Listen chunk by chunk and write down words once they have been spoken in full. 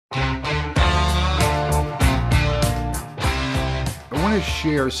want to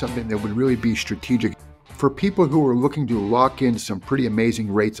share something that would really be strategic for people who are looking to lock in some pretty amazing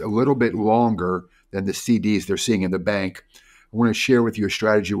rates a little bit longer than the CDs they're seeing in the bank. I want to share with you a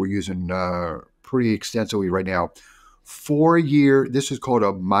strategy we're using pretty extensively right now. 4-year, this is called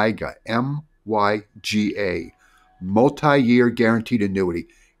a MYGA, M-Y-G-A, multi-year guaranteed annuity.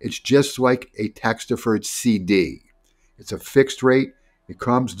 It's just like a tax-deferred CD. It's a fixed rate. It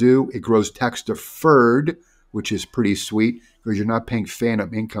comes due. It grows tax-deferred, which is pretty sweet because you're not paying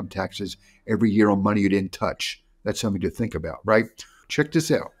phantom income taxes every year on money you didn't touch. That's something to think about, right? Check this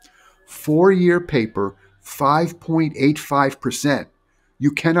out. 4-year paper, 5.85%.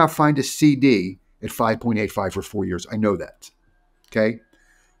 You cannot find a CD at 5.85 for 4 years. I know that, okay?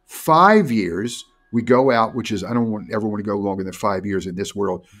 5 years, we go out, which is, I don't ever want to go longer than 5 years in this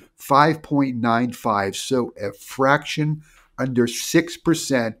world, 5.95, so a fraction under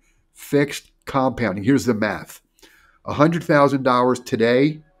 6% fixed compounding. Here's the math. $100,000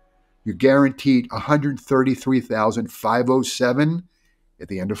 today, you're guaranteed $133,507 at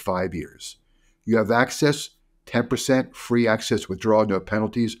the end of 5 years. You have access, 10% free access withdrawal, no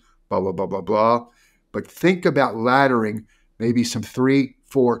penalties, blah, blah, blah, blah, blah. But think about laddering maybe some 3,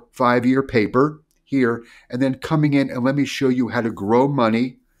 4, 5-year paper here, and then coming in and let me show you how to grow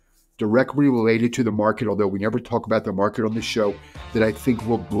money directly related to the market, although we never talk about the market on this show, that I think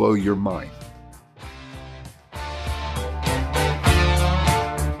will blow your mind.